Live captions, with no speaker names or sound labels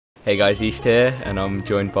Hey guys, East here, and I'm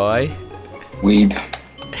joined by Weeb.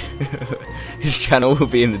 His channel will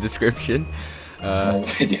be in the description. No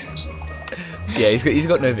videos. Yeah, he's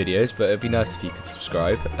got no videos, but it'd be nice if you could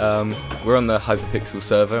subscribe. We're on the Hypixel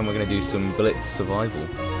server, and we're gonna do some Blitz Survival.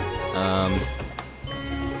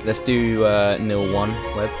 Let's do nil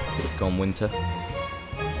 1 web. Gone winter.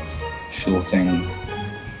 Sure thing.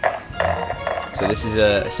 So this is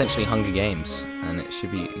essentially Hunger Games, and it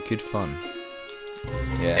should be good fun.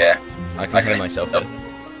 Yeah. I can hear myself.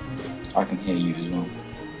 I can hear you as well.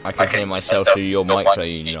 I can hear myself through your mic, so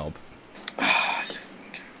you knob.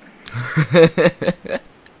 Can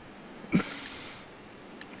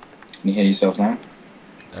you hear yourself now?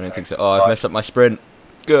 I don't think so. Oh, I've messed up my sprint.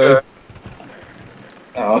 Go.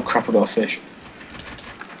 Oh crap, I got a fish.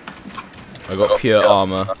 I got pure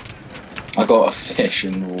armor. I got a fish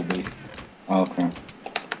in Warby. Oh crap.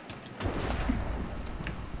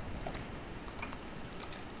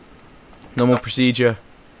 Normal procedure.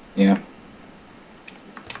 Yeah.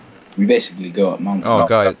 We basically go up mountain. Oh,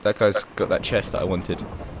 that guy's got that chest that I wanted.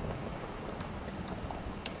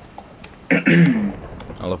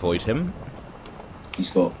 I'll avoid him. He's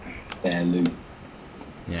got bare loot.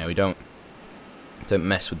 Yeah, we don't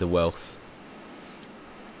mess with the wealth.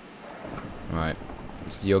 Alright,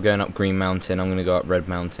 so you're going up Green Mountain, I'm going to go up Red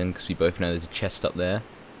Mountain, because we both know there's a chest up there.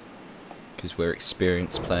 Because we're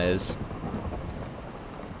experienced players.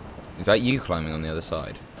 Is that you climbing on the other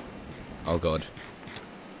side? Oh god.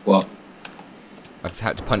 What? I've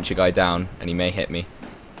had to punch a guy down, and he may hit me.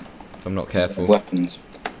 If I'm not careful. Weapons.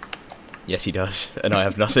 Yes, he does, and I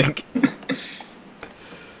have nothing.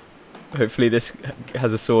 Hopefully this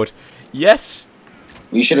has a sword. Yes!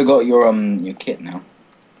 Well, you should have got your kit now.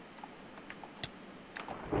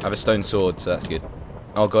 I have a stone sword, so that's good.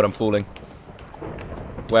 Oh god, I'm falling.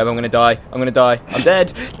 Web, I'm gonna die. I'm gonna die. I'm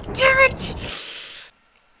dead! Damn it!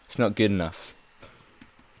 It's not good enough.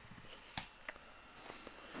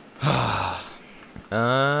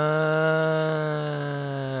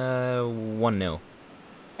 1-0.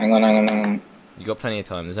 Hang on. You got plenty of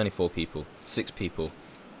time. There's only 4 people. 6 people.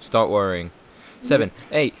 Start worrying. 7,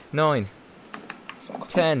 8, 9,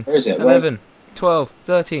 10, Where is it? 11, 12,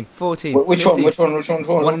 13, 14. Which 15. Which one?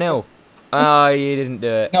 1-0. Ah, you didn't do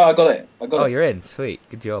it. No, I got it. Oh, you're in. Sweet.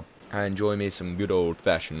 Good job. I enjoy me some good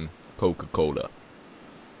old-fashioned Coca-Cola.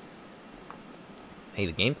 Hey,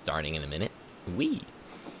 the game's starting in a minute. Wee.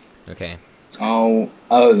 Okay. Oh,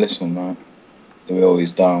 this one, right. That we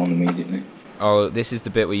always die on immediately. Oh, this is the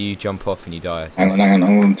bit where you jump off and you die. Hang on,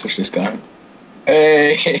 I'm gonna push this guy.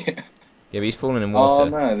 Hey! Yeah, but he's falling in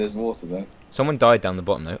water. Oh no, there's water there. Someone died down the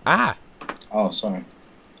bottom though. Ah! Oh, sorry.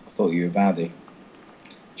 I thought you were a baddie.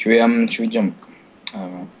 Should we jump? Oh,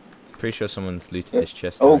 right. Pretty sure someone's looted this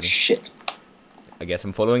chest. Oh already. shit! I guess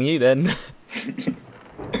I'm following you then.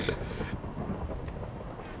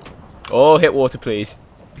 Oh, hit water, please.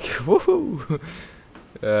 Woohoo!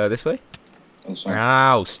 This way? Oh, sorry.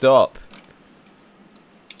 Ow, stop.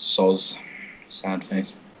 Soz. Sad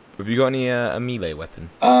face. Have you got any a melee weapon?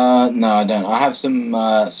 No, I don't. I have some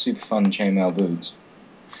super fun chainmail boots.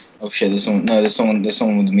 Oh shit! There's someone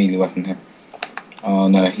with a melee weapon here. Oh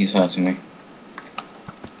no, he's hurting me.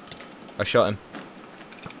 I shot him.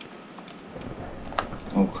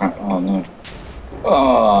 Oh crap! Oh no!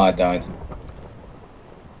 Oh, I died.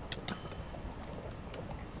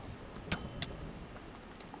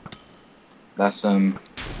 That's I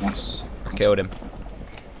killed him.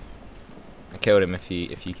 I killed him if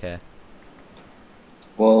you care.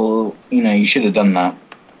 Well, you know, you should have done that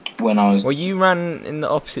when I was. Well, you ran in the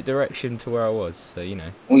opposite direction to where I was, so you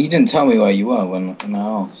know. Well, you didn't tell me where you were when I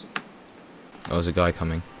asked. There was a guy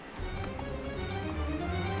coming.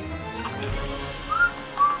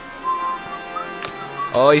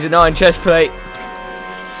 Oh, he's an iron chest plate.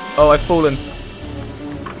 Oh, I've fallen.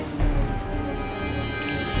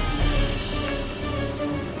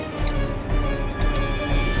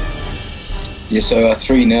 Yeah, so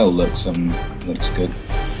 3-0 looks good.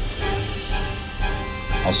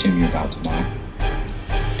 I assume you're about to die.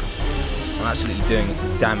 I'm absolutely doing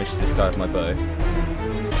damage to this guy with my bow.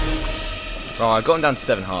 Oh, I got him down to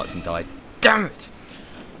 7 hearts and died. Damn it!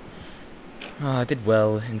 Oh, I did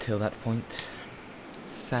well until that point.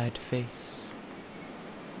 Sad face.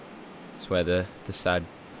 That's where the sad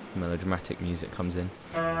melodramatic music comes in.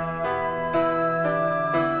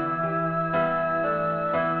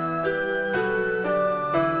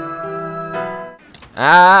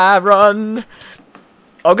 Ah, run!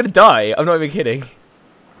 I'm gonna die. I'm not even kidding.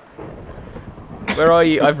 Where are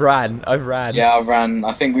you? I've ran. Yeah, I've ran.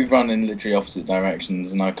 I think we've run in literally opposite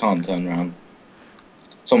directions, and I can't turn around.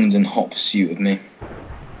 Someone's in hot pursuit of me.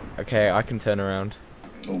 Okay, I can turn around.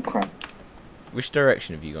 Oh crap. Which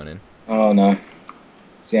direction have you gone in? Oh no.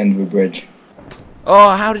 It's the end of a bridge.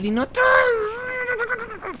 Oh, how did he not die?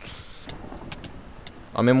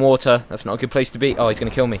 I'm in water. That's not a good place to be. Oh, he's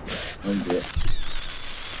gonna kill me. Oh dear.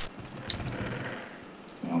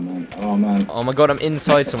 Oh man. Oh man. Oh my god, I'm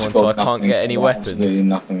inside someone, so I can't get any weapons. Absolutely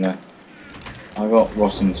nothing there. I got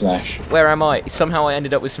rotten flesh. Where am I? Somehow I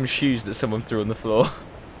ended up with some shoes that someone threw on the floor.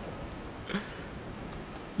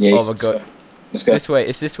 Yeah, oh my god. Let's go. This way,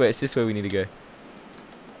 it's this way, it's this way we need to go.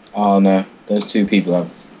 Oh no, those two people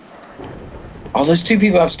have... Oh, those two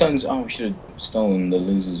people have stones. Oh, we should have stolen the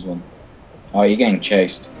loser's one. Oh, you're getting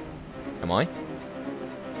chased. Am I?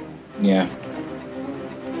 Yeah.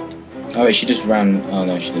 Oh wait, she just ran. Oh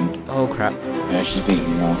no, she didn't. Oh crap. Yeah, she's beating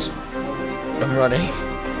your ass. I'm running.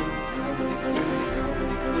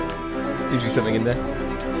 Please be something in there.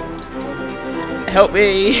 Help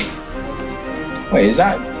me! Wait, is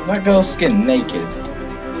that girl's skin naked?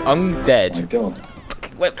 I'm dead. Oh my god.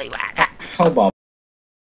 Wait. How about